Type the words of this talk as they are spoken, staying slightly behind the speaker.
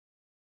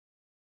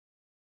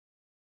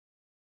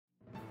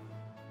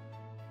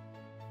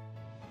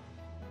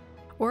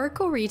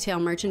Oracle Retail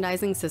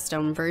Merchandising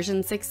System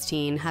version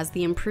 16 has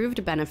the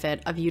improved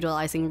benefit of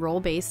utilizing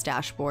role-based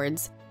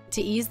dashboards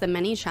to ease the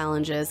many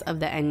challenges of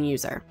the end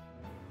user.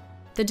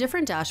 The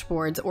different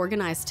dashboards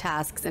organize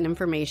tasks and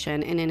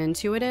information in an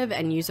intuitive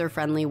and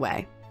user-friendly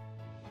way.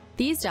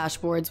 These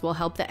dashboards will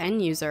help the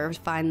end user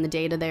find the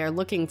data they are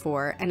looking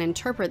for and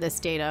interpret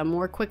this data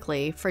more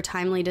quickly for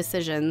timely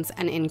decisions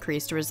and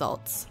increased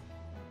results.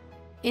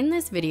 In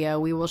this video,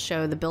 we will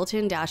show the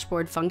built-in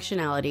dashboard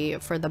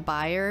functionality for the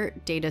Buyer,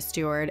 Data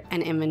Steward,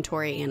 and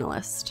Inventory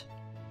Analyst.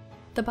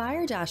 The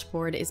Buyer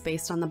dashboard is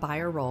based on the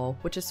buyer role,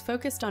 which is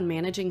focused on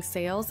managing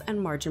sales and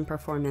margin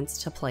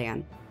performance to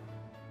plan.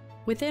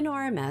 Within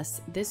RMS,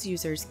 this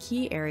user's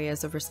key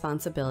areas of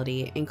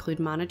responsibility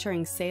include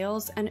monitoring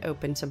sales and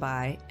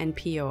open-to-buy and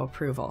PO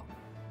approval.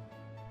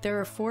 There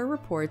are 4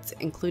 reports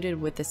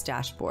included with this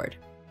dashboard: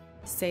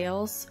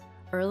 sales,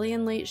 early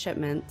and late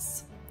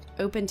shipments,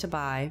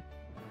 open-to-buy,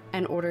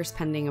 and orders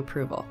pending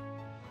approval.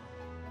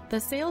 The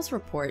sales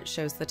report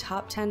shows the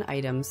top 10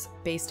 items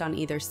based on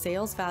either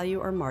sales value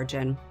or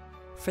margin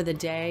for the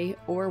day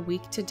or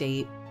week to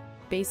date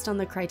based on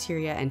the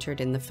criteria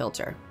entered in the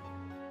filter.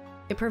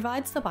 It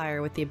provides the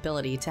buyer with the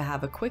ability to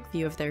have a quick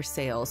view of their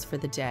sales for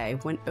the day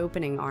when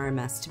opening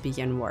RMS to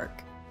begin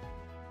work.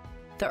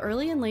 The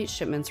early and late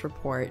shipments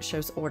report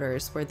shows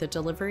orders where the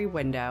delivery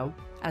window,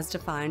 as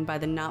defined by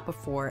the not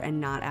before and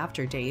not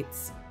after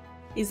dates,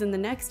 is in the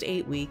next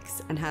 8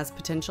 weeks and has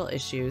potential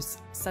issues,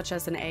 such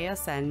as an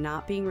ASN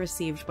not being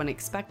received when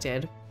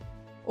expected,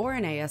 or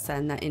an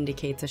ASN that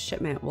indicates a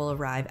shipment will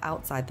arrive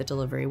outside the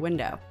delivery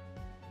window.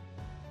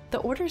 The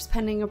Orders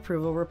Pending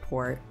Approval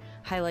report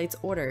highlights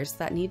orders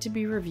that need to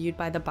be reviewed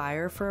by the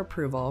buyer for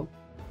approval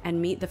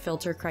and meet the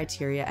filter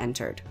criteria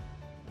entered.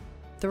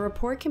 The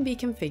report can be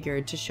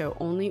configured to show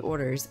only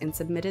orders in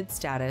submitted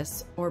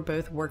status or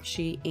both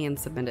worksheet and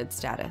submitted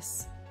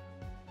status.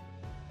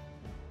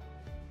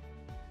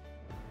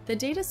 The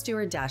Data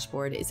Steward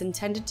dashboard is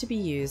intended to be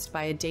used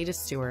by a data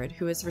steward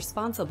who is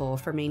responsible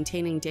for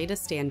maintaining data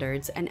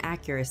standards and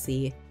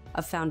accuracy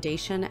of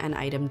foundation and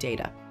item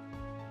data.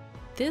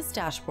 This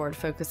dashboard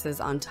focuses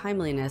on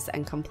timeliness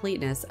and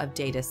completeness of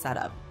data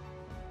setup.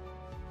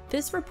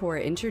 This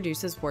report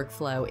introduces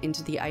workflow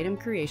into the item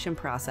creation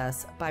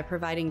process by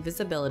providing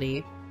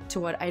visibility to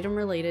what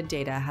item-related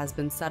data has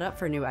been set up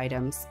for new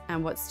items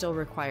and what still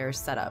requires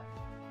setup.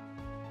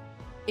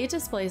 It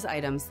displays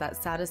items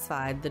that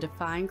satisfied the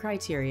defined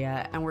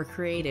criteria and were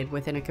created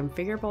within a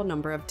configurable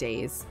number of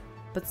days,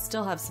 but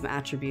still have some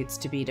attributes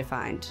to be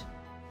defined.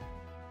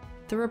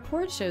 The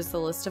report shows the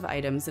list of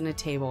items in a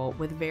table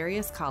with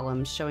various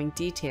columns showing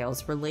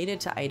details related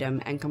to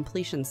item and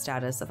completion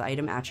status of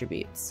item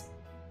attributes.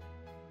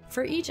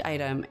 For each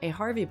item, a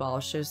Harvey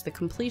ball shows the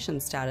completion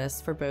status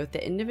for both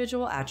the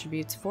individual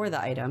attributes for the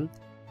item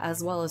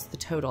as well as the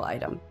total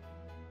item.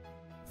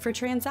 For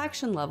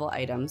transaction-level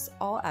items,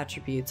 all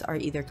attributes are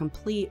either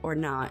complete or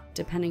not,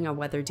 depending on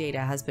whether data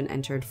has been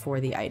entered for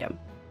the item.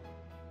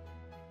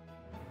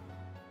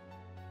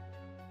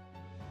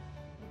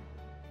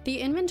 The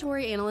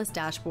Inventory Analyst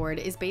Dashboard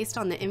is based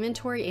on the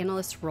Inventory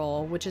Analyst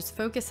role, which is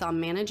focused on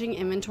managing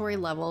inventory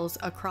levels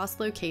across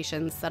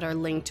locations that are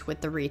linked with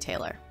the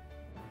retailer.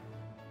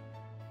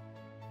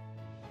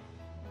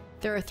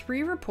 There are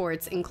 3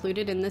 reports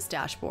included in this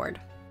dashboard: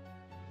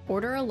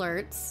 order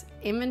alerts,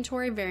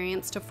 inventory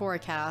variance to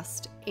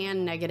forecast,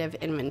 and negative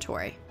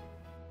inventory.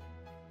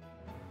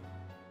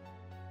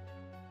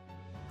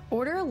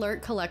 Order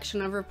Alert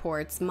collection of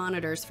reports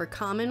monitors for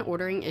common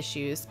ordering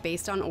issues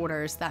based on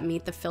orders that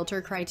meet the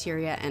filter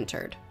criteria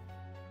entered.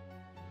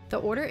 The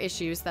order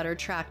issues that are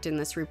tracked in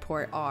this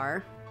report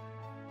are: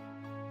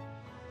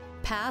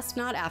 past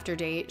not after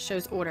date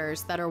shows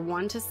orders that are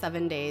 1 to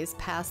 7 days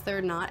past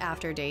their not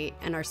after date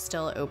and are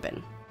still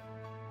open.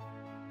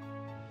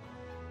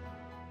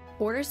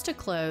 Orders to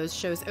close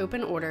shows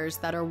open orders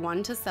that are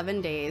 1 to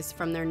 7 days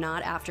from their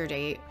not after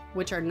date,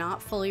 which are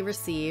not fully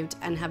received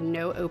and have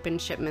no open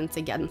shipments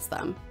against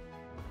them.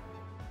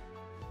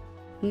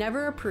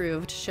 Never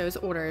approved shows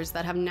orders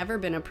that have never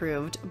been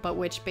approved, but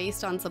which,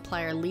 based on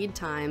supplier lead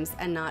times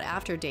and not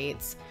after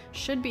dates,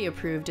 should be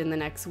approved in the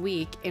next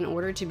week in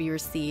order to be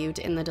received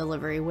in the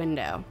delivery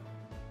window.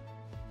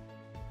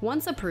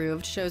 Once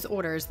approved shows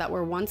orders that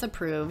were once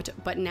approved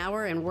but now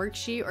are in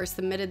worksheet or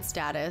submitted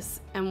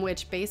status, and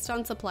which, based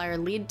on supplier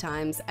lead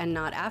times and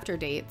not after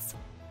dates,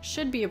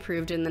 should be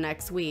approved in the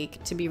next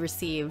week to be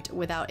received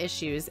without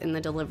issues in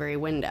the delivery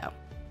window.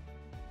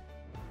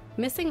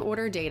 Missing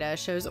order data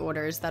shows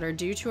orders that are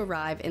due to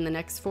arrive in the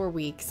next 4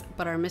 weeks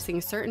but are missing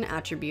certain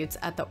attributes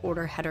at the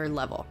order header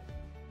level.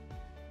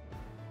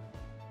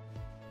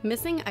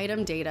 Missing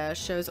item data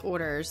shows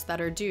orders that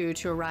are due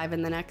to arrive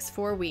in the next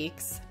 4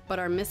 weeks, but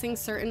are missing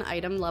certain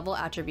item level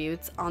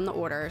attributes on the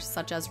order,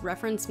 such as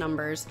reference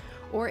numbers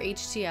or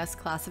HTS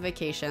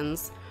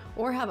classifications,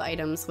 or have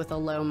items with a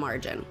low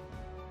margin.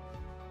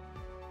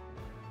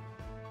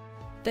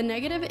 The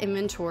negative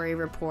inventory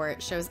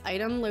report shows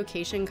item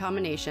location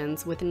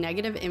combinations with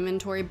negative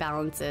inventory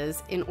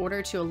balances in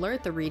order to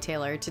alert the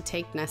retailer to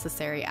take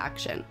necessary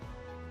action.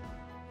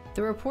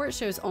 The report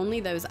shows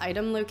only those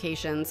item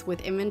locations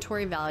with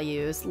inventory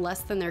values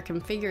less than their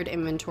configured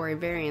inventory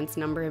variance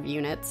number of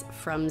units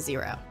from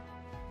 0.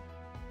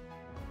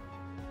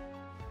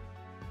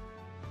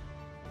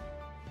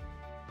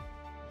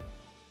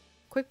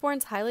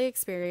 Quickborn's highly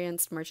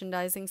experienced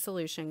merchandising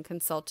solution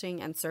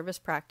consulting and service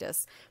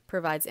practice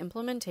provides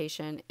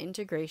implementation,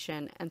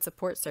 integration, and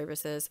support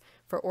services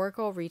for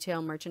Oracle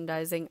Retail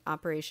Merchandising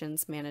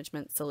Operations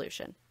Management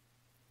Solution.